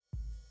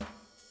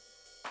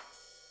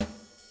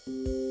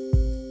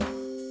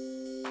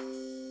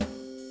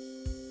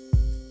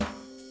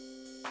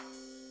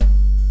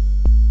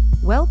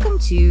Welcome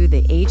to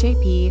the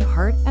AJP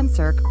Heart and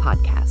Circ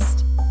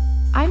podcast.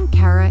 I'm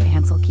Kara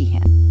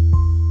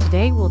Hansel-Keehan.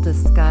 Today we'll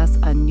discuss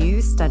a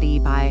new study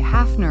by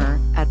Hafner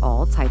et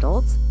al.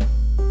 Titled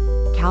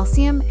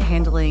Calcium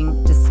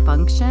Handling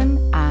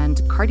Dysfunction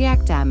and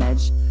Cardiac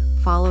Damage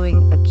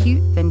Following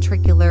Acute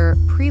Ventricular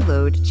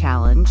Preload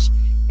Challenge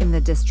in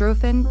the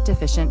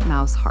Dystrophin-Deficient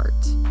Mouse Heart.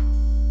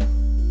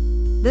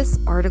 This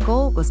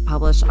article was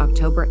published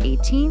October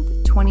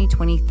 18th,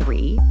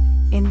 2023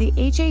 in the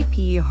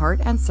AJP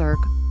Heart and Circ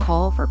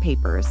Call for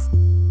Papers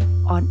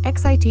on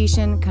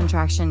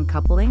excitation-contraction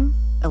coupling,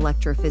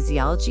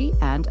 electrophysiology,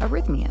 and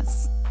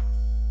arrhythmias.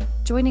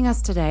 Joining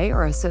us today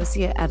are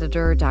Associate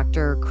Editor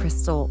Dr.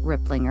 Crystal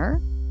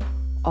Ripplinger,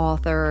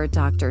 author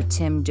Dr.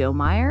 Tim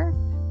Domeyer,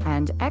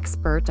 and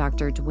expert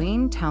Dr.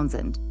 Dwayne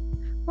Townsend.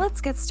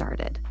 Let's get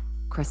started.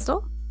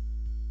 Crystal?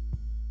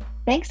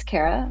 Thanks,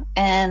 Kara,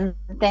 and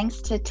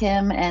thanks to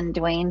Tim and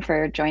Dwayne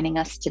for joining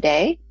us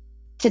today.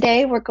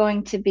 Today, we're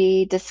going to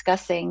be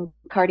discussing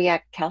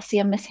cardiac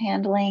calcium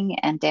mishandling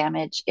and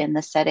damage in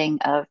the setting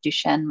of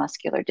Duchenne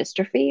muscular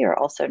dystrophy, or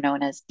also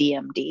known as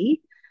DMD,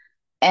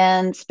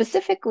 and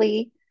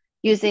specifically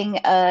using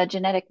a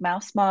genetic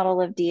mouse model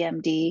of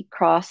DMD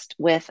crossed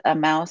with a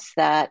mouse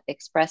that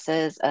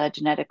expresses a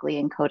genetically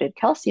encoded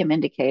calcium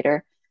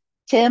indicator.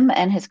 Tim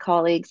and his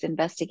colleagues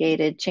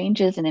investigated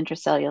changes in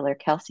intracellular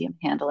calcium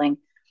handling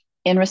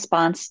in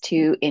response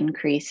to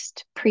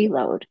increased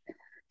preload.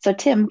 So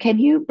Tim, can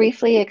you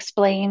briefly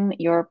explain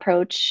your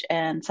approach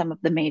and some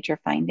of the major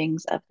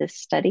findings of this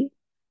study?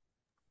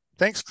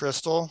 Thanks,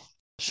 Crystal.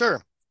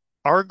 Sure.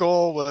 Our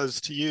goal was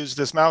to use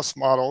this mouse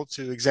model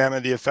to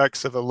examine the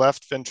effects of a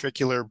left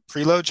ventricular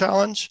preload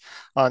challenge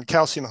on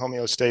calcium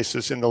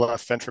homeostasis in the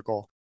left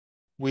ventricle.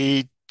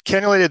 We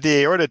cannulated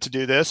the aorta to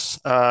do this,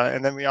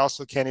 and then we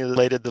also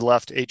cannulated the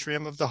left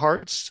atrium of the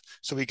hearts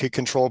so we could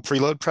control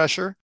preload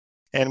pressure,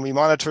 and we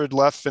monitored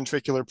left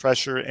ventricular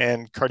pressure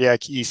and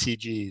cardiac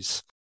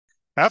ECGs.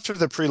 After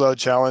the preload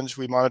challenge,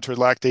 we monitored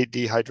lactate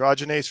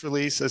dehydrogenase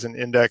release as an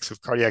index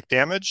of cardiac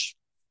damage,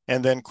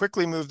 and then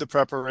quickly moved the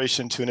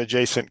preparation to an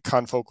adjacent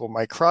confocal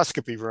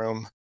microscopy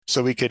room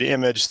so we could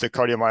image the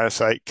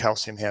cardiomyocyte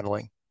calcium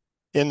handling.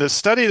 In the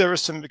study, there were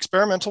some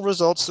experimental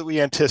results that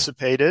we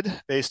anticipated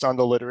based on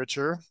the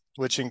literature,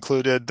 which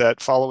included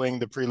that following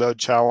the preload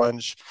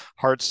challenge,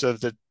 hearts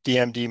of the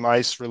DMD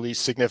mice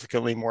released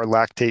significantly more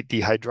lactate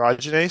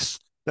dehydrogenase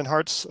than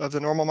hearts of the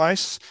normal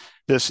mice.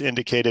 This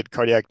indicated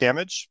cardiac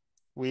damage.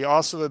 We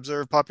also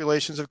observed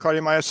populations of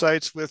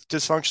cardiomyocytes with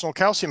dysfunctional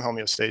calcium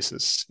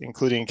homeostasis,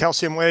 including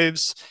calcium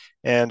waves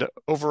and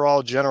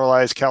overall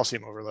generalized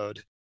calcium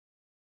overload.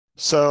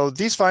 So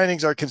these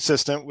findings are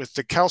consistent with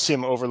the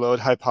calcium overload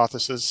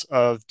hypothesis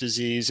of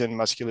disease in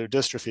muscular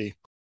dystrophy.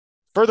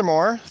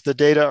 Furthermore, the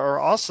data are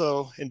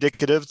also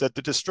indicative that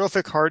the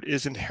dystrophic heart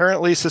is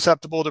inherently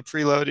susceptible to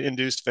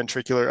preload-induced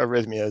ventricular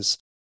arrhythmias,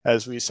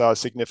 as we saw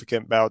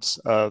significant bouts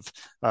of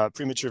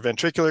premature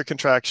ventricular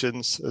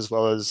contractions, as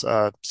well as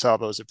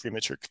salvos of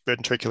premature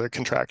ventricular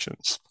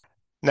contractions.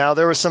 Now,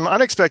 there were some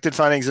unexpected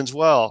findings as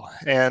well,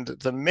 and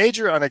the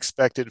major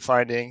unexpected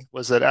finding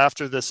was that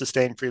after the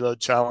sustained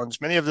preload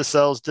challenge, many of the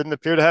cells didn't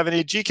appear to have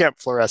any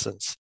GCAMP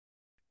fluorescence.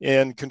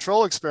 In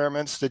control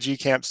experiments, the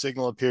GCAMP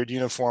signal appeared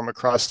uniform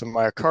across the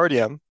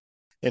myocardium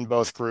in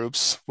both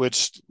groups,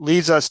 which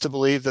leads us to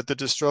believe that the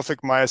dystrophic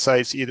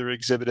myocytes either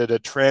exhibited a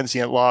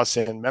transient loss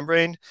in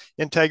membrane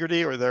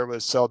integrity or there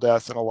was cell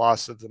death and a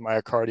loss of the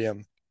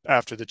myocardium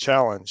after the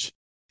challenge.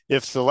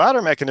 If the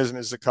latter mechanism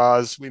is the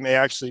cause, we may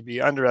actually be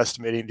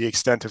underestimating the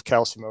extent of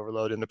calcium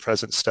overload in the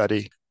present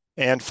study.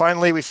 And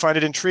finally, we find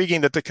it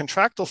intriguing that the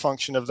contractile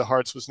function of the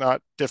hearts was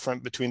not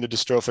different between the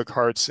dystrophic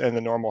hearts and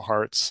the normal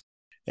hearts.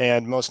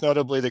 And most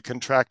notably, the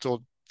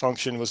contractile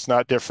function was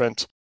not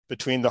different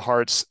between the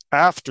hearts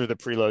after the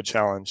preload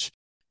challenge.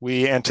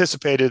 We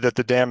anticipated that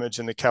the damage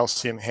in the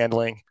calcium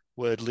handling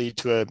would lead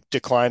to a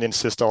decline in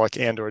systolic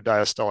and or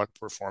diastolic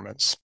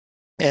performance.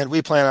 And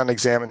we plan on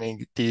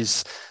examining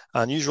these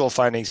unusual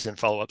findings in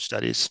follow-up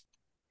studies.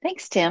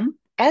 Thanks, Tim.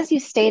 As you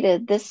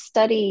stated, this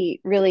study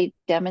really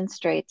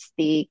demonstrates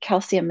the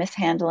calcium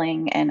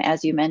mishandling, and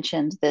as you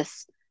mentioned,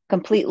 this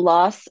complete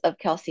loss of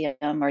calcium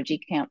or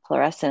GCAMP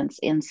fluorescence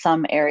in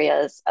some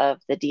areas of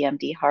the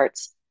DMD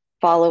hearts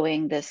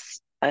following this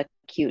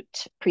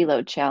acute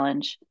preload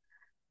challenge.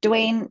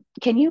 Dwayne,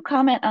 can you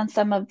comment on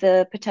some of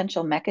the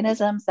potential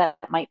mechanisms that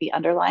might be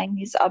underlying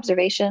these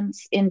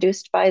observations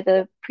induced by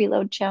the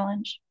preload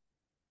challenge?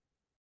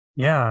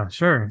 Yeah,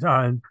 sure.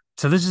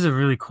 So this is a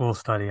really cool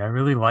study. I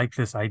really like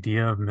this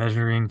idea of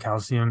measuring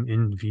calcium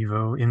in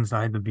vivo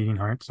inside the beating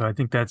heart. So I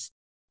think that's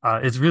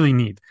it's really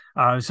neat.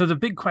 So the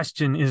big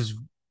question is,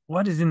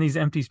 what is in these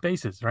empty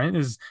spaces, right?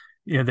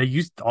 They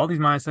used all these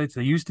myocytes.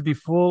 They used to be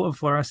full of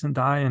fluorescent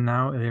dye, and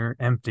now they're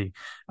empty.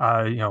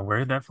 Where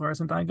did that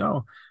fluorescent dye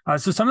go?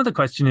 So some of the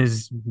question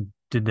is,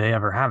 did they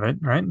ever have it,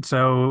 right?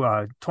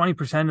 So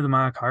 20% of the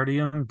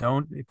myocardium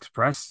don't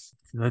express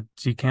the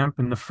G-camp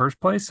in the first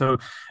place. So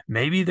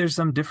maybe there's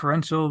some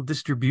differential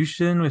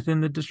distribution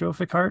within the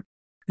dystrophic heart.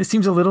 This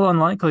seems a little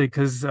unlikely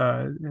because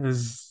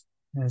as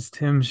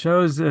Tim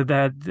shows,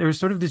 that there's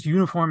sort of this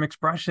uniform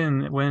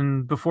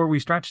expression before we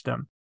stretch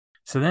them.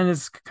 So then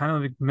it's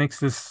kind of makes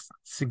this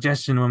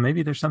suggestion, well,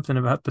 maybe there's something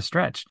about the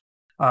stretch.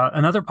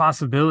 Another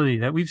possibility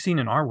that we've seen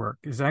in our work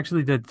is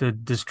actually that the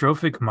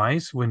dystrophic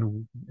mice,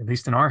 at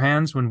least in our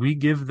hands, when we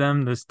give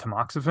them this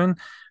tamoxifen,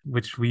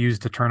 which we use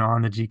to turn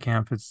on the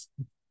G-camp,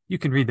 you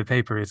can read the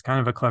paper. It's kind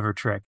of a clever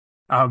trick.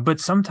 But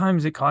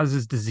sometimes it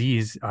causes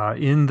disease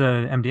in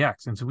the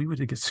MDX. And so we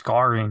would get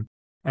scarring,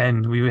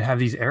 and we would have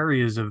these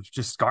areas of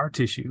just scar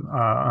tissue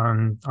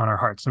on our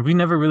hearts. And we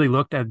never really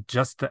looked at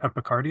just the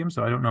epicardium,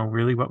 so I don't know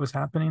really what was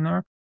happening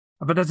there.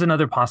 But that's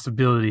another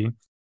possibility.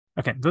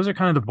 Okay, those are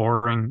kind of the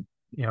boring,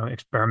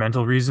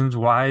 experimental reasons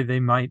why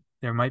there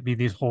might be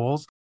these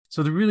holes.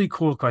 So the really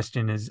cool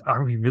question is,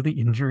 are we really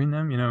injuring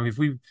them? If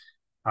we,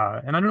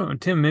 and I don't know,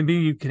 Tim, maybe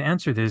you could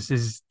answer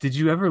this, did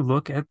you ever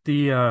look at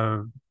the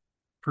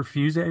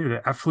perfusate or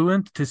the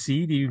effluent to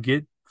see, do you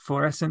get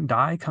fluorescent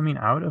dye coming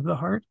out of the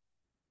heart?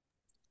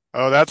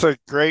 Oh, that's a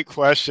great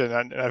question.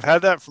 And I've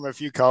had that from a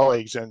few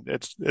colleagues, and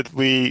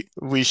we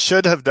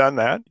should have done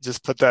that.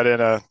 Just put that in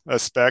a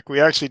spec.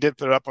 We actually did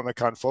put it up on the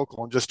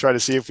confocal and just try to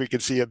see if we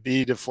could see a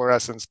bead of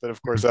fluorescence. But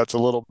of course, that's a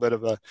little bit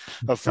of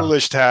a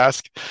foolish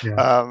task.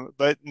 Yeah.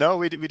 But no,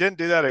 we didn't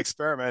do that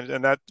experiment,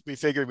 and that we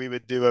figured we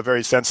would do a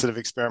very sensitive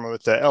experiment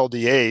with the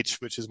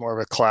LDH, which is more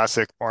of a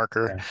classic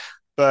marker. Yeah.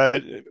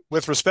 But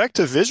with respect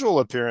to visual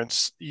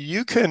appearance,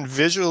 you can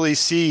visually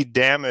see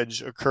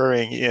damage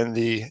occurring in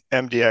the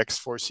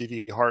MDX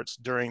 4CV hearts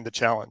during the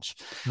challenge.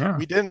 Yeah.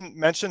 We didn't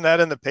mention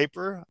that in the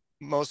paper,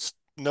 most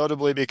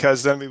notably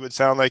because then we would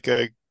sound like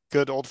a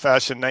good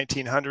old-fashioned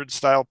 1900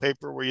 style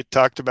paper where you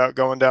talked about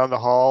going down the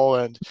hall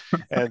and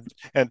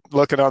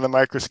looking on the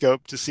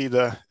microscope to see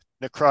the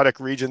necrotic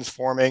regions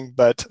forming.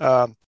 But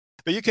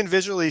you can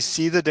visually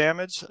see the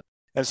damage.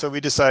 And so we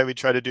decided we'd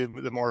try to do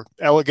the more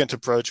elegant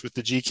approach with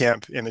the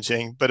G-camp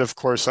imaging. But of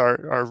course,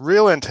 our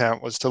real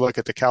intent was to look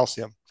at the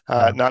calcium,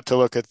 not to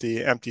look at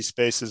the empty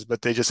spaces,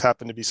 but they just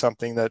happen to be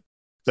something that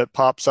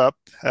pops up,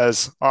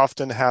 as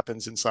often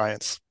happens in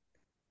science.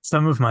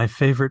 Some of my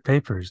favorite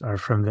papers are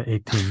from the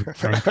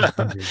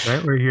 1900s,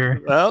 right? Where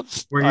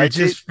you're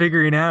just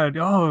figuring out,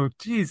 oh,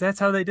 geez, that's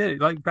how they did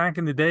it. Like back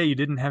in the day, you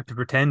didn't have to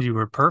pretend you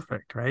were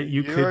perfect, right?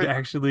 You could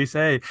actually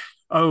say,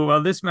 oh,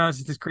 well, this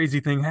crazy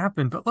thing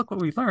happened, but look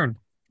what we learned.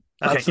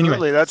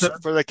 Absolutely. Okay, anyway,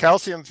 for the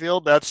calcium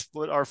field, that's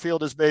what our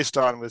field is based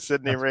on with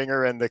Sidney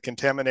Ringer and the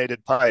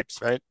contaminated pipes,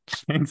 right?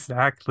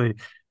 Exactly.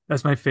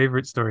 That's my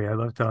favorite story. I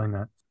love telling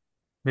that.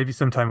 Maybe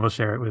sometime we'll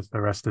share it with the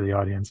rest of the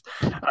audience.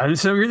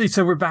 So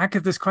we're back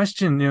at this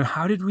question,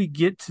 how did we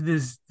get to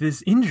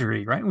this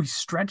injury, right? We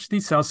stretch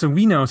these cells. So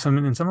we know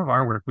in some of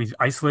our work, we've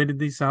isolated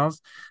these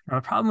cells. Now,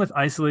 the problem with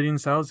isolating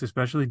cells,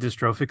 especially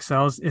dystrophic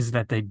cells, is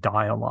that they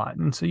die a lot.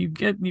 And so you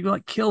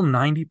kill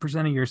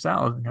 90% of your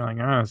cells. And you're like,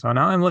 oh, so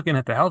now I'm looking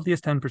at the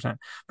healthiest 10%.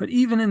 But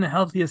even in the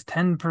healthiest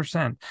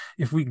 10%,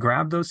 if we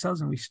grab those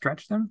cells and we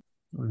stretch them,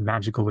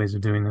 magical ways of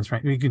doing this,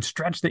 right? We can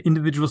stretch the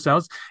individual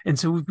cells. And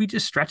so if we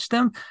just stretch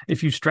them,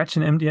 if you stretch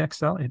an MDX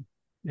cell,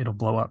 it'll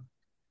blow up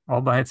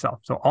all by itself.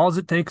 So all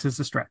it takes is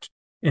a stretch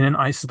in an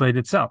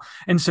isolated cell.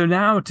 And so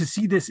now to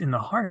see this in the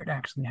heart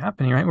actually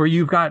happening, right, where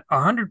you've got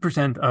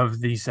 100%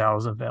 of these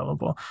cells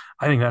available,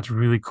 I think that's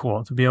really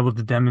cool to be able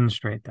to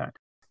demonstrate that.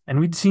 And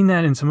we'd seen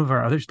that in some of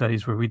our other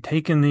studies where we'd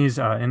taken these,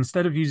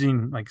 instead of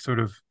using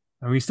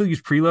we still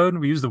use preload.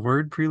 We use the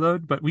word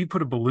preload, but we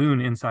put a balloon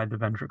inside the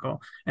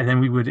ventricle, and then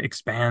we would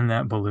expand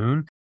that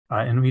balloon.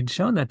 And we'd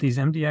shown that these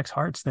MDX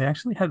hearts, they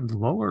actually had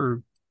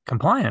lower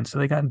compliance. So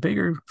they got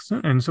bigger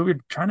soon. And so we're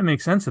trying to make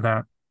sense of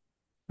that.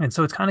 And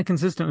so it's kind of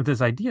consistent with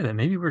this idea that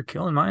maybe we're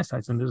killing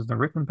myocytes and just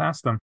ripping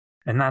past them.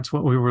 And that's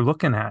what we were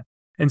looking at.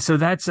 And so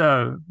that's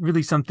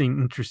really something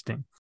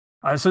interesting.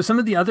 So some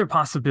of the other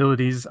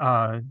possibilities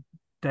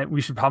that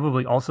we should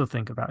probably also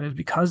think about is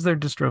because they're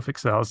dystrophic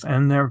cells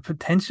and they're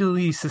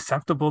potentially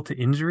susceptible to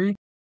injury.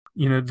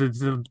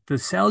 The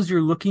cells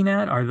you're looking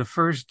at are the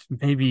first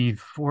maybe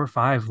 4 or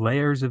 5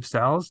 layers of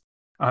cells.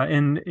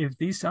 And if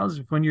these cells,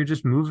 when you're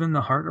just moving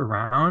the heart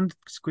around,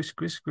 squish,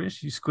 squish,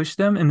 squish, you squish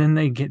them and then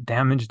they get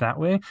damaged that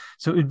way.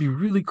 So it'd be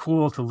really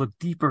cool to look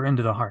deeper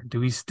into the heart. Do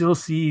we still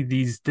see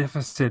these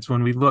deficits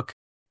when we look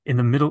in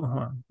the middle?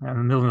 The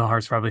middle of the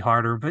heart's probably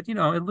harder, but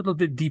a little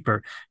bit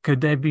deeper.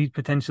 Could that be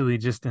potentially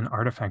just an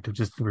artifact of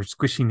just we're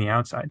squishing the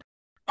outside?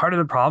 Part of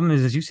the problem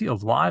is you see a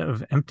lot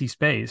of empty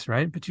space,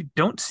 right? But you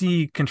don't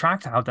see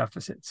contractile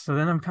deficits. So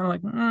then I'm kind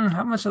of like,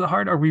 how much of the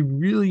heart are we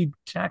really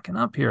jacking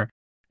up here?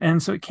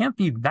 And so it can't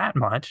be that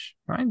much,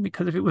 right?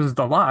 Because if it was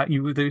a lot,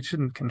 they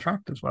shouldn't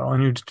contract as well,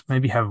 and you'd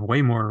maybe have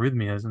way more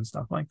arrhythmias and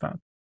stuff like that.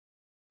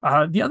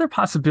 The other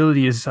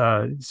possibility is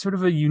sort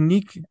of a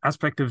unique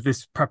aspect of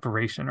this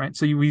preparation, right?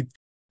 So you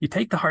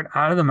take the heart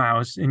out of the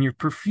mouse and you're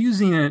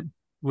perfusing it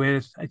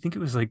with, I think it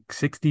was like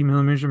 60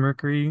 millimeters of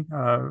mercury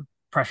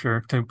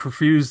pressure to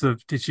perfuse the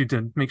tissue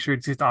to make sure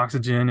it gets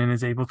oxygen and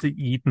is able to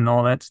eat and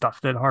all that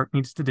stuff that heart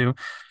needs to do.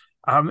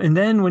 And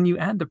then when you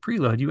add the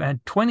preload, you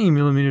add 20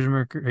 millimeters of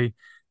mercury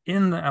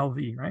in the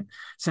LV, right?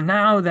 So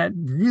now that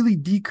really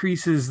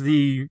decreases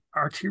the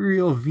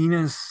arterial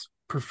venous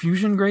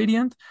perfusion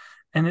gradient.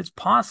 And it's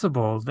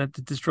possible that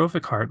the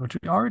dystrophic heart, which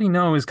we already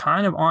know is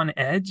kind of on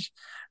edge,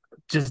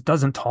 just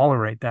doesn't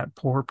tolerate that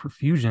poor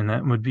perfusion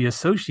that would be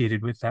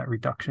associated with that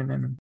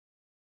reduction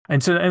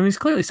and so I mean, it's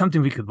clearly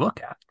something we could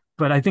look at,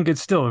 but I think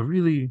it's still a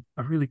really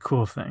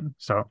cool thing.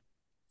 So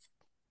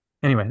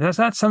anyway,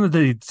 that's some of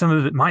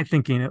the my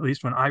thinking, at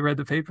least when I read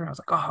the paper. I was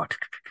like, oh,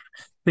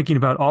 thinking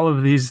about all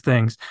of these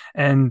things.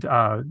 And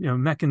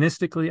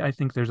mechanistically, I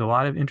think there's a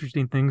lot of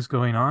interesting things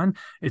going on.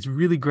 It's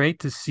really great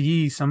to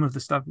see some of the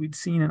stuff we'd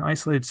seen in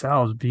isolated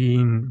cells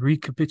being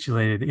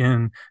recapitulated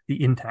in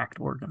the intact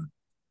organ.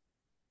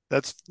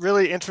 That's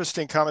really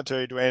interesting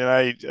commentary, Dwayne, and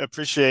I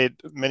appreciate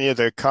many of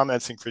the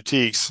comments and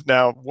critiques.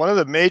 Now, one of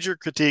the major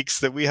critiques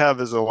that we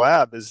have as a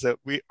lab is that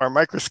our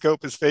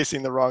microscope is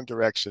facing the wrong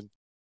direction.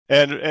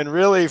 And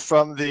really,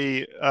 from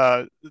the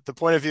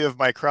point of view of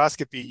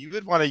microscopy, you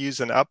would want to use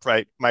an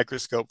upright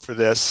microscope for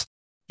this,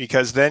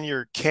 because then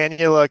your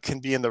cannula can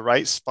be in the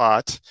right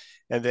spot,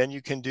 and then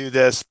you can do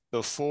this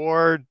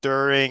before,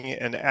 during,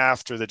 and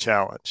after the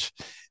challenge.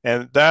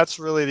 And that's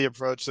really the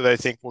approach that I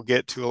think will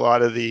get to a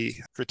lot of the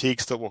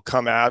critiques that will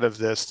come out of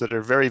this that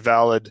are very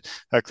valid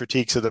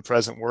critiques of the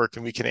present work.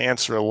 And we can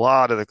answer a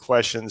lot of the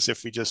questions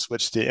if we just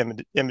switch to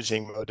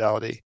imaging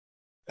modality.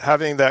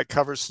 Having that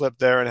cover slip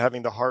there and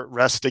having the heart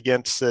rest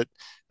against it,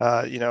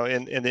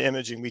 in the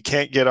imaging, we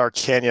can't get our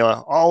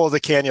cannula, all of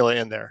the cannula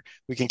in there.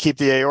 We can keep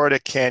the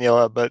aortic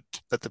cannula, but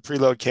the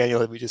preload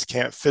cannula, we just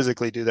can't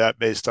physically do that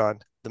based on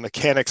the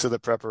mechanics of the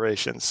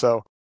preparation.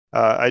 So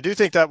I do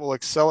think that will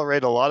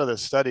accelerate a lot of the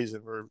studies,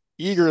 and we're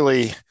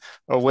eagerly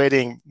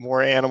awaiting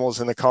more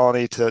animals in the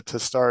colony to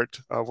start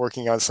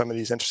working on some of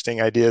these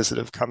interesting ideas that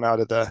have come out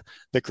of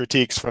the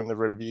critiques from the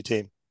review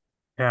team.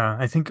 Yeah,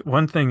 I think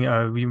one thing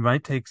we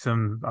might take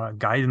some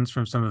guidance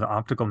from some of the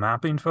optical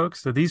mapping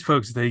folks. So these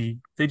folks, they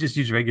just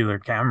use regular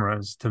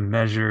cameras to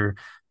measure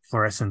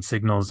fluorescent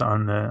signals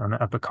on the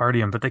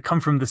epicardium, but they come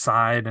from the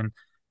side. And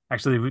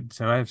actually,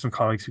 so I have some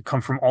colleagues who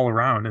come from all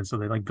around, and so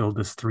they like build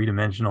this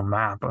three-dimensional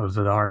map of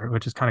the heart,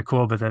 which is kind of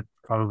cool, but that's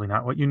probably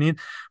not what you need.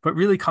 But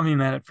really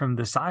coming at it from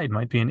the side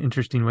might be an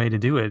interesting way to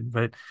do it,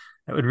 but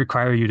that would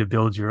require you to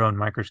build your own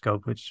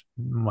microscope, which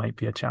might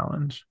be a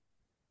challenge.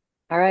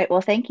 All right.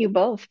 Well, thank you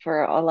both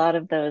for a lot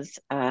of those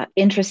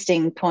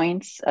interesting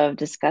points of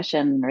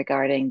discussion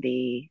regarding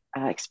the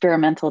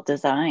experimental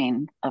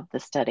design of the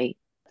study.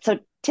 So,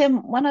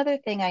 Tim, one other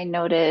thing I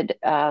noted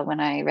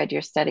when I read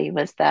your study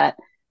was that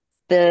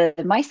the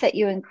mice that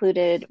you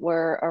included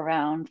were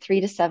around 3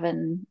 to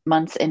 7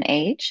 months in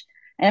age.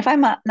 And if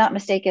I'm not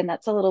mistaken,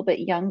 that's a little bit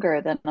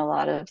younger than a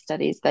lot of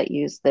studies that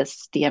use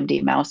this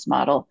DMD mouse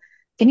model.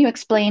 Can you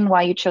explain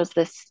why you chose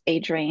this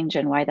age range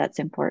and why that's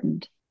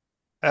important?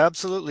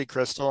 Absolutely,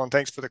 Crystal, and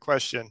thanks for the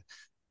question.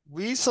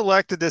 We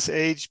selected this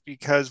age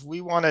because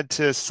we wanted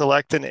to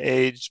select an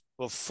age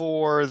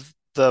before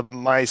the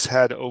mice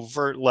had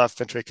overt left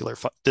ventricular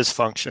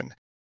dysfunction,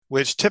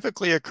 which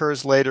typically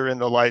occurs later in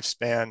the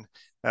lifespan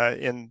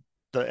in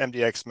the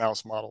MDX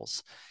mouse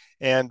models.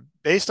 And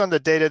based on the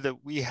data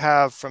that we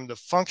have from the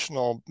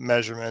functional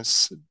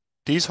measurements,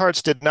 these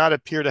hearts did not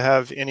appear to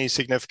have any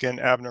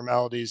significant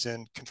abnormalities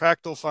in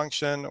contractile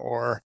function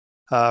or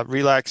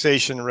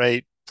relaxation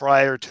rate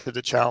prior to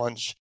the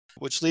challenge,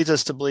 which leads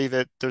us to believe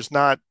that there's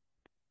not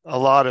a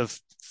lot of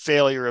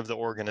failure of the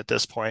organ at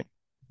this point,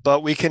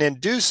 but we can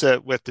induce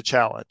it with the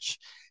challenge.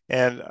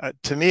 And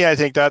to me, I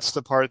think that's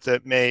the part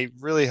that may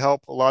really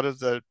help a lot of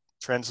the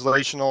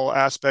translational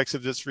aspects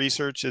of this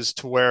research, is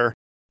to where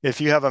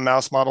if you have a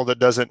mouse model that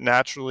doesn't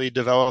naturally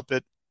develop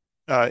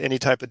any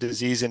type of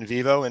disease in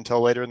vivo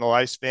until later in the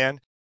lifespan,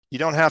 you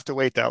don't have to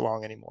wait that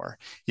long anymore.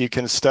 You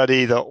can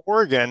study the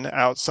organ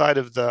outside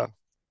of the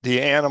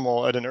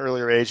animal at an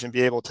earlier age and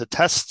be able to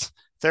test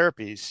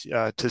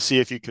therapies to see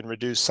if you can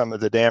reduce some of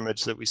the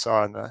damage that we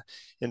saw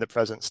in the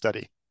present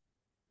study.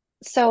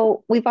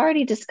 So we've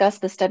already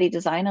discussed the study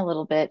design a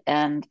little bit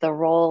and the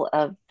role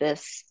of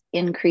this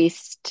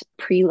increased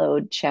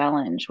preload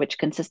challenge, which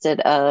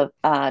consisted of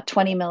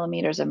 20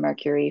 millimeters of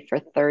mercury for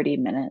 30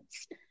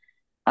 minutes.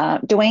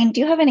 Dwayne, do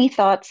you have any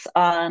thoughts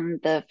on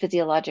the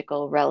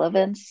physiological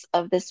relevance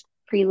of this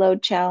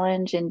preload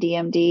challenge in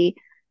DMD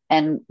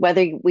and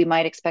whether we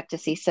might expect to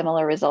see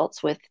similar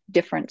results with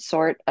different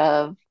sort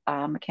of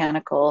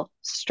mechanical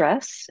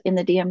stress in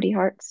the DMD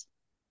hearts?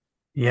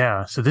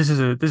 Yeah, so this is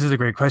a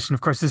great question.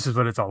 Of course, this is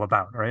what it's all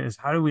about, right? Is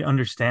how do we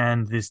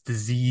understand this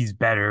disease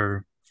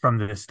better from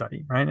this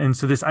study, right? And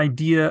so this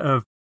idea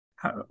of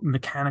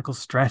mechanical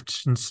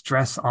stretch and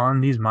stress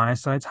on these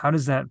myocytes, how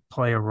does that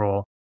play a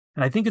role?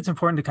 And I think it's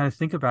important to kind of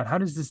think about how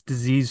does this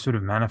disease sort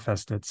of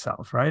manifest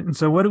itself, right? And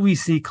so what do we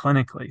see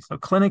clinically? So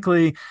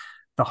clinically,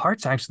 the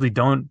hearts actually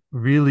don't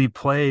really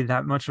play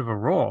that much of a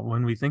role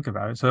when we think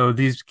about it. So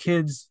these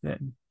kids,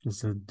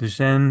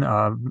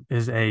 Duchenne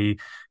is a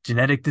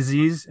genetic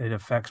disease. It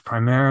affects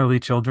primarily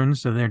children.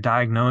 So they're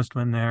diagnosed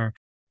when they're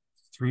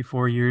 3,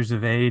 4 years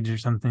of age or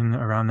something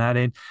around that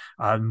age.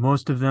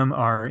 Most of them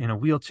are in a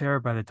wheelchair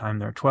by the time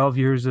they're 12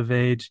 years of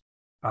age.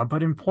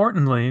 But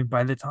importantly,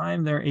 by the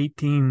time they're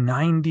 18,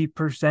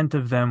 90%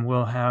 of them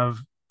will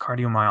have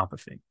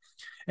cardiomyopathy.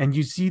 And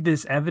you see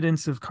this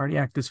evidence of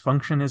cardiac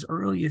dysfunction as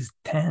early as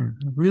 10.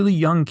 Really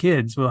young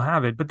kids will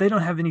have it, but they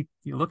don't have any.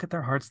 You look at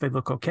their hearts, they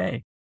look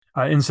okay.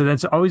 And so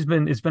that's always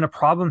been, it's been a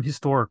problem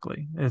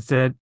historically. It's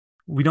that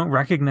we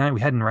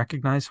hadn't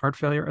recognized heart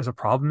failure as a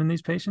problem in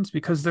these patients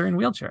because they're in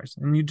wheelchairs.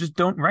 And you just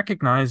don't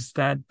recognize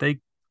that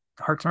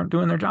hearts aren't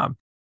doing their job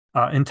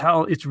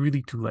until it's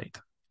really too late.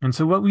 And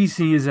so what we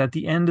see is at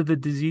the end of the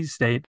disease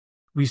state,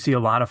 we see a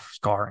lot of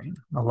scarring,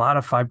 a lot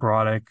of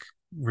fibrotic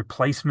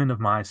replacement of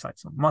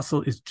myocytes. So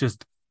muscle is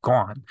just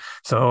gone.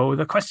 So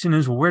the question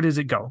is, where does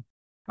it go?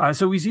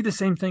 So we see the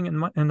same thing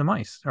in the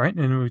mice, right?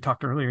 And we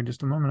talked earlier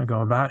just a moment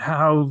ago about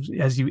how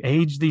as you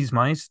age these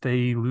mice,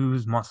 they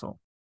lose muscle.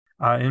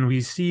 And we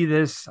see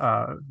this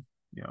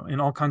in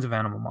all kinds of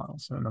animal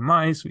models. So in the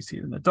mice, we see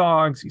it in the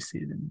dogs, we see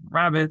it in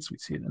rabbits, we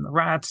see it in the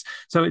rats.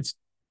 So it's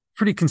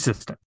pretty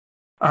consistent.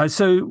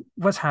 So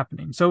what's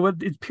happening? So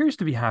what it appears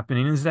to be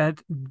happening is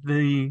that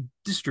the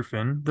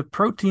dystrophin, the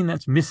protein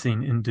that's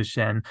missing in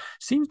Duchenne,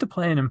 seems to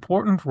play an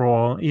important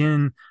role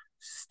in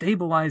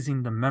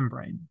stabilizing the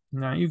membrane.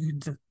 Now,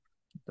 the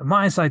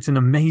myocyte's an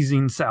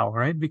amazing cell,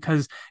 right?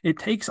 Because it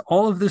takes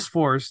all of this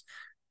force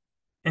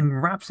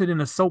and wraps it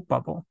in a soap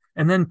bubble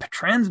and then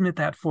transmit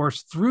that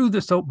force through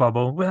the soap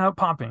bubble without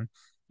popping.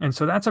 And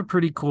so that's a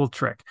pretty cool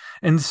trick.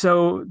 And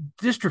so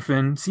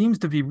dystrophin seems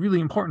to be really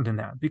important in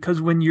that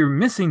because when you're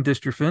missing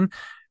dystrophin,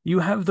 you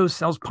have those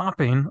cells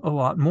popping a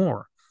lot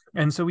more.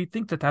 And so we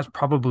think that that's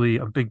probably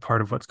a big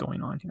part of what's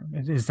going on here,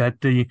 is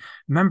that the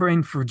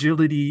membrane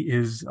fragility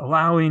is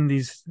allowing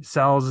these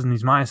cells and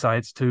these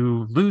myocytes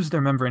to lose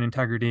their membrane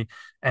integrity.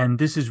 And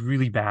this is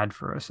really bad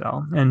for a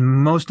cell. And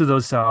most of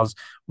those cells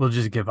will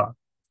just give up.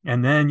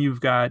 And then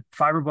you've got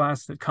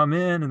fibroblasts that come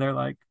in and they're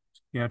like,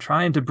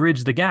 trying to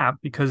bridge the gap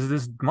because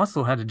this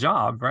muscle had a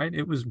job, right?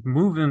 It was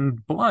moving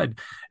blood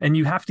and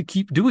you have to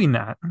keep doing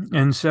that.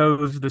 And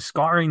so the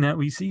scarring that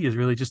we see is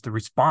really just a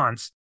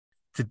response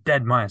to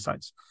dead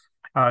myocytes.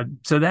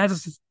 So that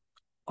is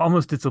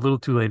it's a little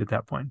too late at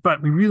that point, but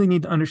we really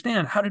need to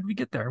understand, how did we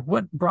get there?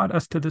 What brought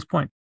us to this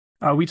point?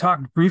 We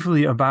talked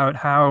briefly about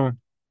how,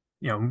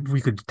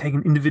 we could take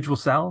an individual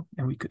cell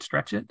and we could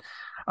stretch it.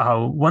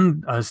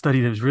 One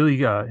study that was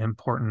really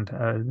important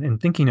in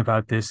thinking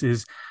about this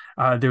is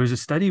there was a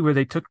study where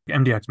they took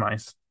MDX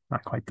mice,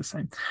 not quite the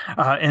same,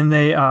 and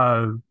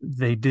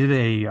they did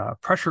a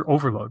pressure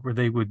overload where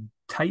they would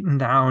tighten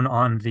down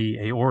on the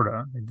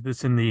aorta. They did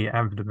this in the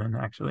abdomen,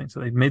 actually.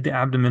 So they made the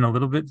abdomen a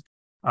little bit,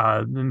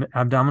 the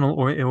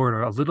abdominal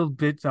aorta a little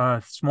bit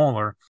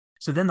smaller.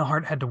 So then the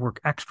heart had to work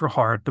extra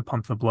hard to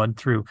pump the blood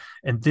through.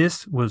 And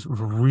this was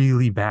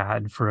really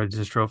bad for a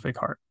dystrophic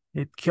heart.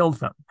 It killed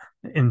them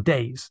in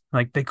days.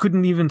 Like they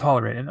couldn't even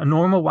tolerate it. A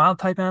normal wild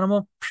type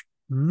animal,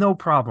 no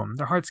problem.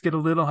 Their hearts get a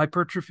little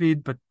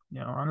hypertrophied, but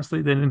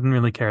honestly, they didn't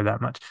really care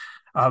that much.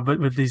 But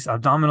with these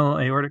abdominal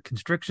aortic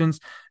constrictions,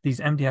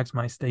 these MDX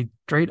mice, they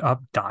straight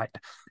up died.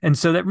 And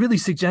so that really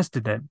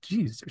suggested that,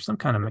 geez, there's some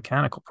kind of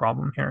mechanical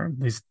problem here.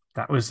 At least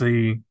that was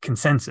the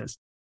consensus.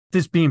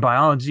 This being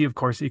biology, of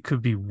course, it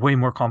could be way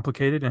more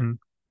complicated and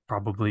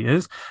probably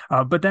is.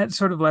 But that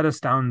sort of led us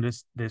down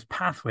this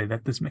pathway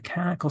that this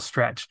mechanical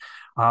stretch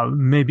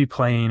may be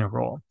playing a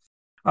role.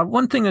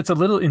 One thing that's a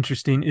little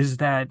interesting is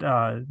that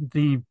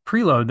the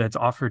preload that's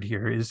offered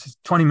here is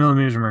 20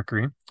 millimeters of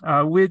mercury,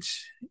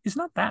 which is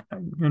not that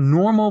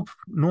normal.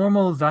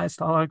 Normal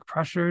diastolic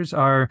pressures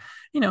are,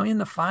 in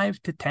the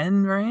 5 to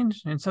 10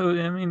 range. And so,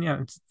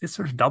 it's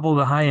sort of double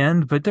the high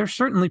end, but there's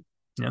certainly,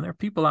 there are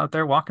people out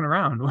there walking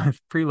around with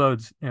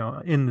preloads,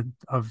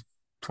 of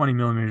 20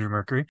 millimeters of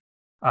mercury,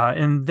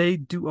 and they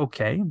do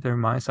okay. Their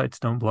myocytes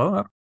don't blow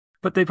up,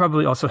 but they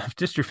probably also have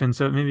dystrophin,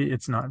 so maybe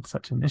it's not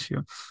such an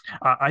issue.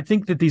 I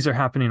think that these are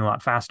happening a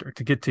lot faster.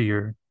 To get to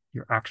your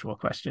actual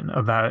question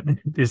about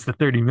is the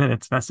 30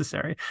 minutes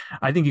necessary,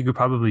 I think you could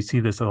probably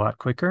see this a lot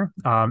quicker.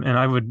 And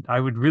I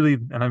would really,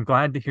 and I'm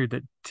glad to hear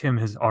that Tim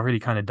has already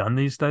kind of done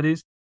these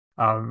studies.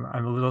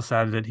 I'm a little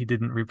sad that he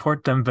didn't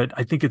report them, but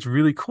I think it's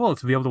really cool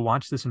to be able to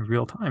watch this in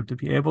real time, to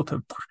be able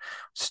to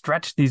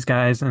stretch these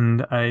guys.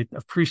 And I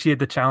appreciate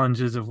the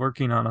challenges of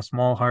working on a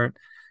small heart.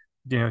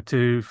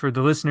 For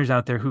the listeners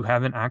out there who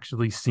haven't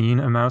actually seen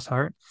a mouse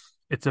heart,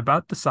 it's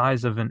about the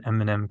size of an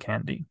M&M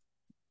candy,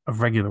 a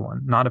regular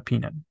one, not a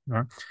peanut.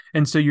 Right?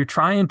 And so you're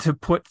trying to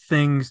put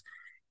things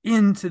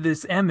into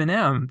this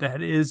M&M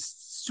that is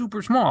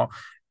super small.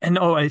 And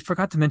I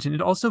forgot to mention,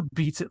 it also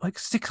beats at like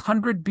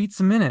 600 beats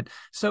a minute.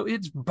 So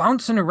it's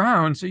bouncing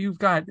around. So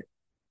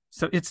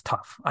it's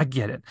tough. I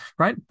get it,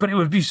 right? But it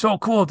would be so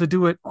cool to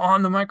do it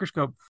on the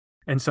microscope.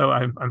 And so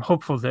I'm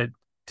hopeful that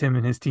Tim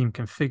and his team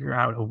can figure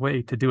out a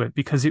way to do it,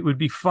 because it would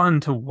be fun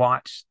to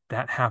watch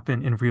that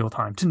happen in real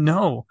time, to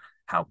know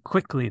how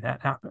quickly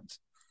that happens.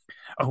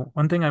 Oh,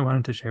 one thing I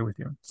wanted to share with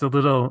you. It's a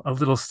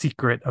little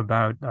secret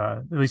about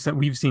at least that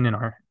we've seen in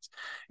our hands,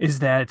 is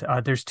that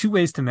there's two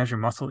ways to measure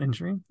muscle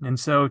injury. And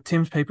so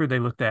Tim's paper, they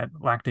looked at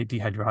lactate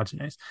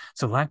dehydrogenase.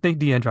 So lactate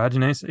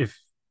dehydrogenase,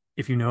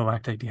 if you know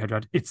lactate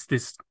dehydrogenase, it's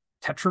this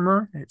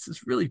tetramer. It's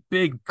this really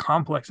big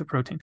complex of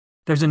protein.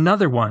 There's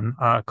another one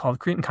called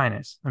creatine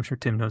kinase. I'm sure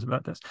Tim knows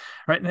about this,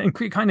 right? And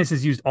creatine kinase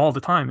is used all the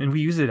time, and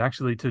we use it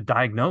actually to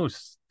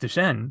diagnose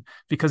Duchenne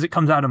because it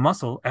comes out of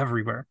muscle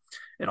everywhere.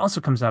 It also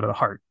comes out of the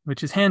heart,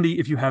 which is handy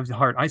if you have the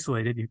heart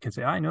isolated. You can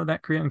say, I know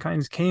that creatine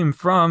kinase came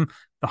from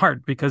the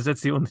heart because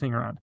that's the only thing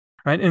around,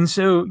 right? And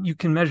so you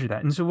can measure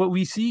that. And so what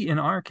we see in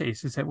our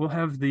case is that we'll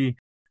have the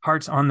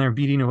hearts on there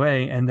beating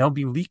away, and they'll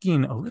be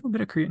leaking a little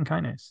bit of creatine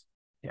kinase.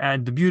 You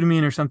add the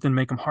butamine or something,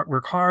 make them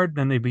work hard,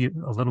 then they beat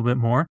a little bit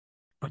more.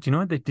 But you know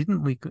what? They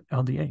didn't leak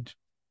LDH.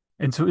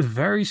 And so it was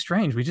very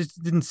strange. We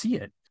just didn't see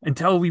it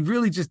until we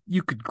really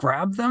you could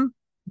grab them,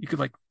 you could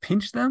like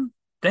pinch them,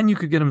 then you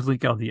could get them to leak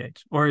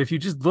LDH. Or if you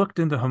just looked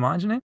into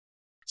homogenate.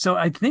 So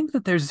I think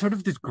that there's sort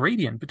of this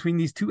gradient between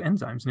these two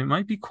enzymes. And it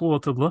might be cool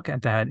to look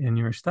at that in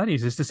your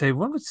studies, is to say,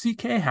 what was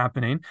CK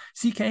happening?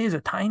 CK is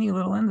a tiny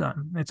little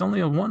enzyme. It's only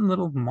a one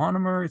little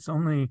monomer. It's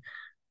only,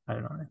 I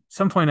don't know, at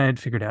some point I had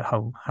figured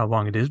out how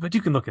long it is, but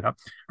you can look it up,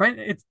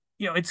 right?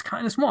 It's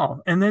kind of small.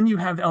 And then you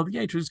have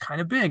LDH, which is kind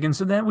of big. And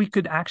so then we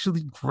could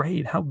actually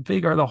grade how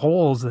big are the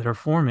holes that are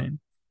forming,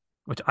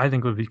 which I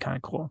think would be kind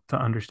of cool to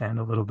understand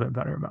a little bit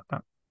better about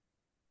that.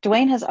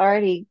 Dwayne has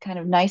already kind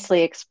of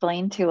nicely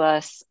explained to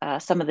us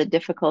some of the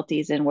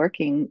difficulties in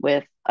working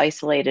with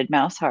isolated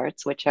mouse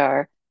hearts, which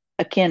are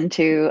akin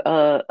to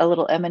a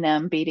little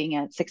M&M beating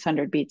at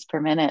 600 beats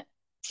per minute.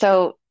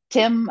 So,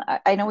 Tim,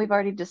 I know we've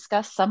already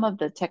discussed some of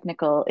the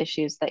technical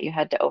issues that you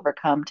had to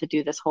overcome to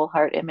do this whole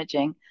heart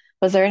imaging.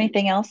 Was there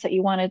anything else that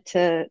you wanted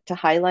to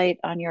highlight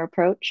on your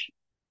approach?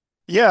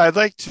 Yeah, I'd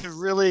like to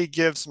really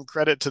give some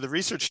credit to the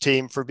research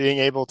team for being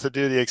able to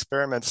do the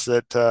experiments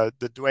that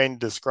Dwayne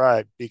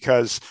described,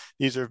 because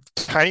these are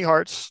tiny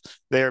hearts.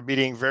 They are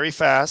beating very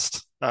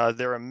fast.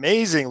 They're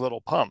amazing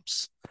little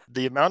pumps.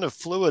 The amount of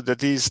fluid that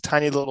these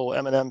tiny little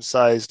M&M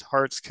sized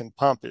hearts can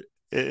pump,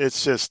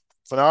 it's just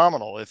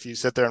phenomenal if you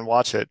sit there and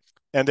watch it.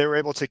 And they were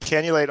able to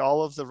cannulate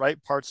all of the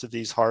right parts of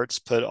these hearts,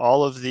 put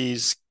all of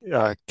these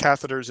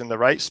catheters in the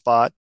right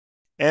spot,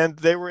 and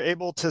they were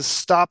able to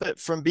stop it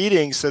from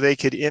beating so they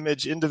could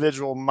image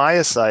individual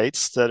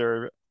myocytes that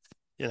are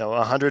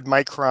 100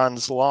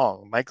 microns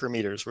long,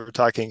 micrometers. We're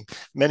talking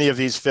many of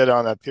these fit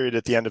on a period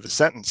at the end of a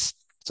sentence.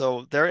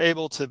 So they're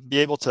able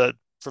to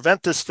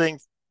prevent this thing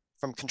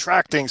from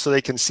contracting so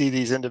they can see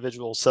these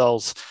individual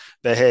cells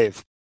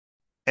behave.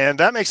 And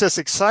that makes us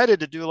excited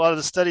to do a lot of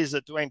the studies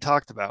that Dwayne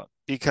talked about,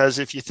 because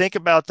if you think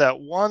about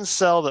that one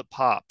cell that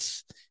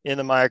pops in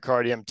the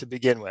myocardium to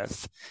begin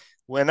with,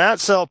 when that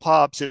cell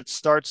pops, it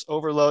starts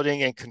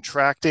overloading and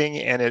contracting,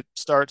 and it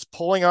starts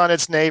pulling on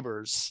its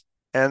neighbors.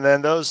 And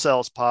then those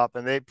cells pop,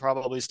 and they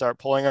probably start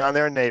pulling on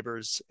their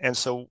neighbors. And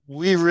so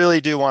we really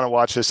do want to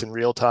watch this in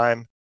real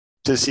time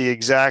to see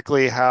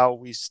exactly how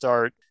we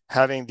start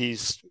having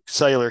these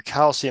cellular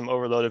calcium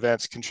overload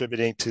events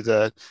contributing to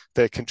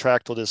the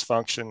contractile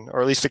dysfunction,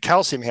 or at least the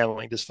calcium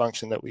handling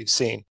dysfunction that we've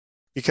seen,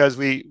 because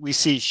we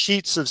see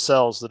sheets of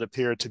cells that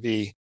appear to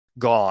be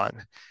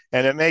gone.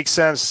 And it makes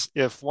sense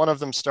if one of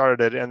them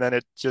started it and then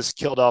it just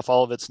killed off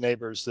all of its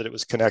neighbors that it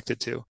was connected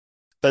to.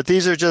 But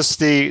these are just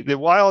the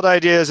wild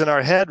ideas in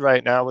our head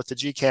right now with the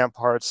GCAM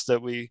parts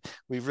that we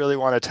really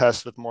want to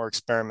test with more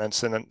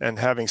experiments, and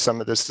having some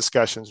of this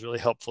discussion is really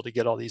helpful to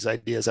get all these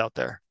ideas out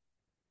there.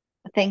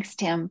 Thanks,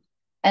 Tim.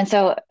 And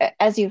so,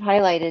 as you've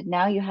highlighted,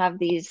 now you have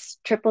these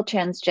triple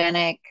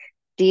transgenic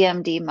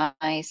DMD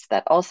mice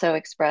that also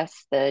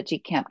express the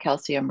GCAMP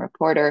calcium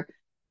reporter.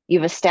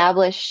 You've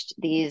established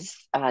these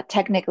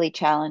technically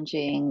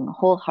challenging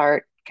whole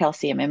heart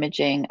calcium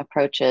imaging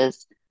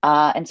approaches.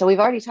 And so we've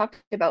already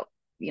talked about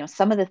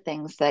some of the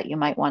things that you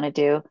might want to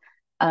do.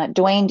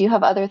 Dwayne, do you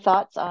have other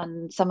thoughts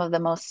on some of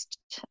the most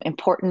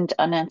important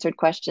unanswered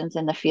questions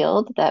in the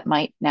field that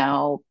might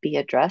now be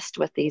addressed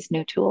with these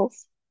new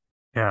tools?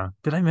 Yeah.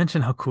 Did I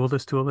mention how cool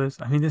this tool is?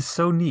 I mean, it's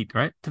so neat,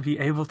 right? To be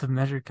able to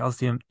measure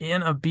calcium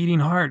in a beating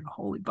heart.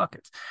 Holy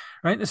buckets,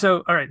 right?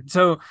 So, all right.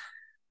 So,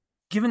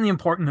 given the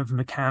importance of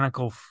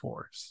mechanical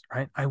force,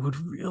 right? I would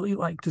really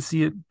like to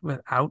see it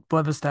without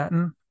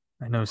blebistatin.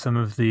 I know some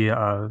of the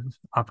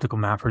optical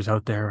mappers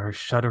out there are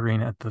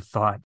shuddering at the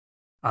thought.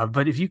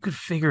 But if you could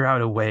figure out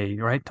a way,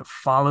 right, to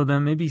follow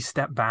them, maybe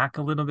step back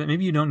a little bit.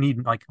 Maybe you don't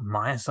need like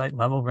myocyte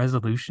level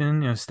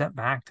resolution. Step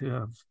back to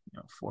a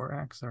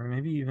 4x, or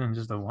maybe even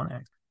just a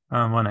 1x.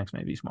 1x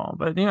may be small,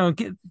 but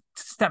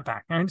step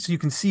back, right? So you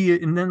can see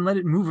it and then let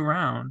it move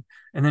around,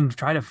 and then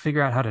try to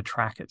figure out how to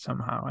track it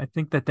somehow. I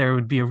think that there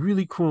would be a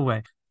really cool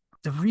way.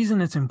 The reason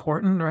it's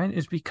important, right,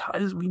 is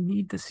because we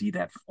need to see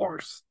that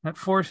force. That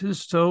force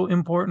is so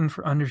important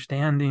for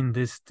understanding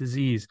this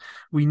disease.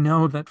 We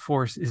know that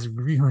force is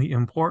really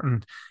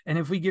important. And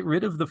if we get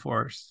rid of the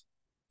force,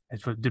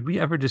 did we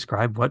ever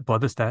describe what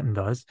blebistatin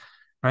does?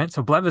 Right?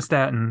 So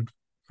blebistatin,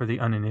 for the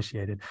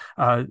uninitiated.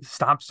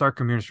 Stop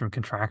sarcomeres from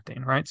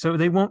contracting, right? So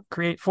they won't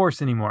create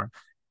force anymore.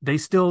 They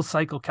still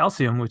cycle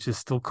calcium, which is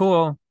still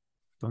cool.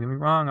 Don't get me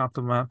wrong,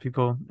 optimal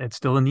people, it's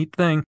still a neat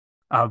thing.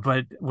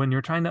 But when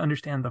you're trying to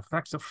understand the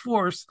effects of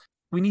force,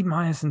 we need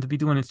myosin to be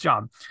doing its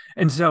job.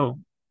 And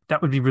so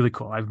that would be really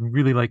cool. I'd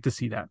really like to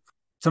see that.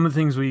 Some of the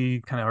things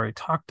we kind of already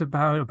talked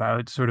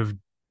about sort of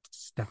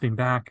stepping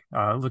back,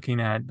 looking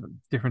at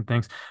different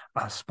things,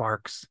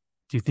 sparks.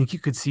 Do you think you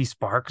could see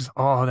sparks?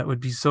 Oh, that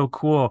would be so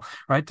cool,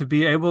 right? To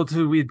be able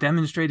to, we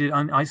demonstrated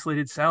on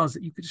isolated cells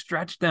that you could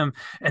stretch them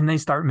and they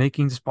start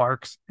making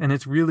sparks. And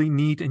it's really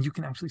neat. And you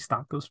can actually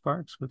stop those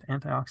sparks with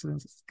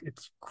antioxidants.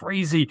 It's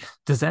crazy.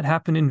 Does that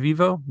happen in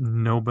vivo?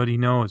 Nobody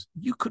knows.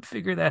 You could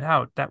figure that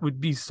out. That would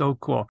be so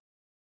cool.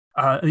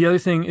 The other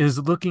thing is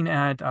looking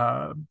at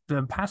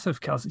the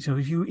passive calcium. So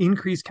if you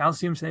increase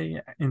calcium,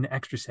 say, in the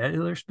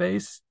extracellular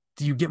space,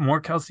 do you get more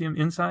calcium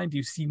inside? Do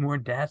you see more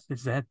death?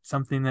 Is that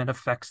something that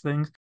affects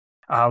things?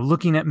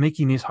 Looking at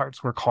making these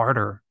hearts work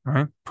harder,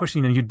 right?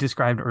 Pushing them, you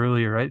described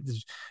earlier, right?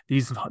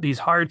 These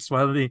hearts,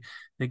 well, they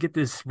get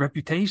this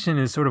reputation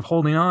as sort of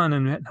holding on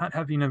and not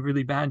having a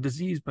really bad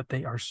disease, but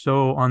they are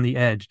so on the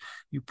edge.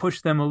 You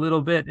push them a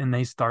little bit and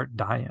they start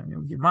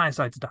dying. Your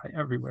myocytes die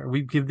everywhere.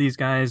 We give these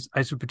guys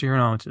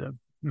isobutyrenol to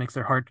makes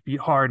their heart beat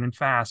hard and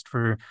fast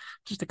for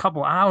just a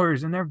couple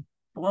hours, and they're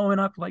blowing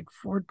up like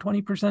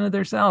 20% of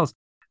their cells.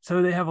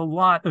 So they have a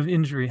lot of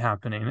injury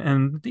happening.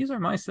 And these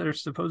are mice that are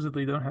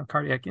supposedly don't have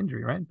cardiac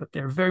injury, right? But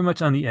they're very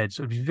much on the edge.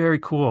 So it'd be very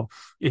cool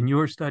in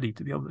your study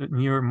to be able to, in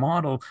your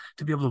model,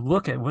 to be able to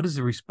look at what is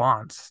the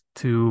response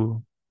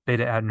to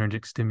beta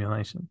adrenergic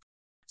stimulation.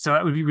 So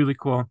that would be really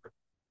cool.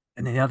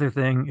 And the other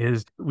thing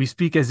is we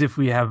speak as if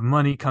we have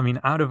money coming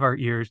out of our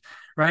ears,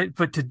 right?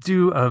 But to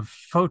do a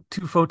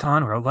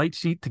 2-photon or a light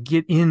sheet to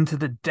get into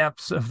the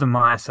depths of the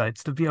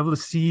myocytes, to be able to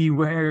see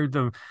where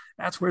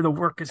that's where the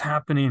work is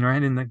happening,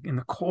 right? In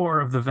the core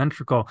of the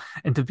ventricle,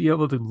 and to be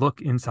able to look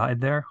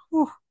inside there,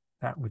 whew,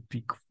 that would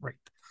be great.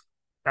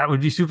 That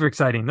would be super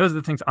exciting. Those are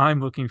the things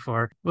I'm looking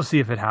for. We'll see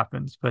if it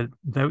happens, but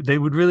they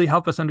would really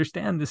help us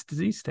understand this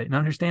disease state and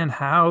understand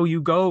how you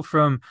go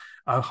from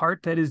a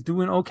heart that is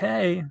doing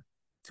okay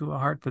to a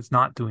heart that's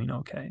not doing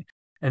okay.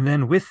 And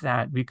then with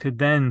that, we could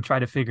then try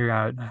to figure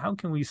out how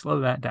can we slow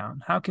that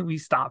down? How can we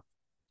stop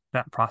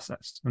that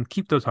process and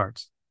keep those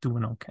hearts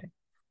doing okay?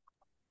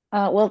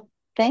 Well,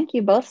 thank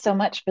you both so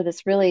much for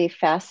this really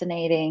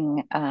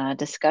fascinating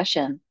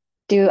discussion.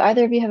 Do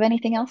either of you have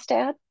anything else to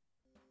add?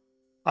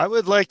 I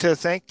would like to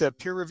thank the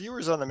peer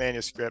reviewers on the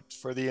manuscript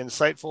for the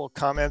insightful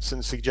comments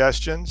and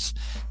suggestions.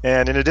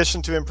 And in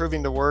addition to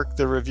improving the work,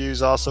 the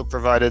reviews also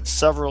provided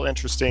several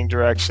interesting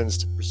directions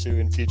to pursue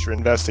in future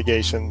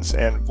investigations.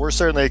 And we're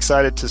certainly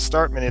excited to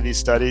start many of these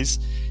studies.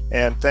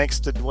 And thanks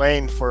to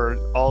Dwayne for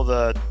all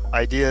the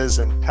ideas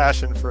and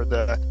passion for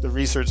the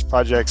research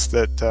projects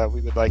that we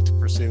would like to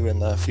pursue in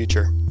the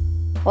future.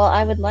 Well,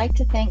 I would like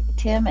to thank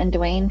Tim and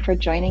Dwayne for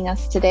joining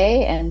us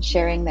today and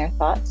sharing their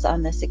thoughts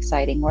on this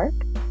exciting work.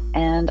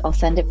 And I'll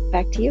send it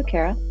back to you,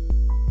 Kara.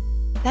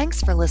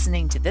 Thanks for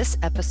listening to this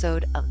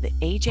episode of the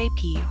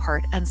AJP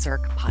Heart and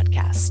Circ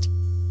podcast.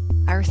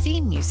 Our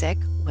theme music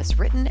was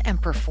written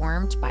and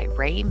performed by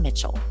Ray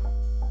Mitchell.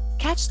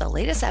 Catch the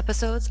latest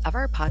episodes of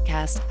our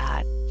podcast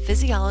at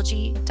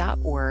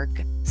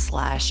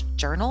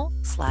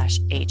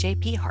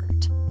physiology.org/journal/AJP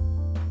Heart.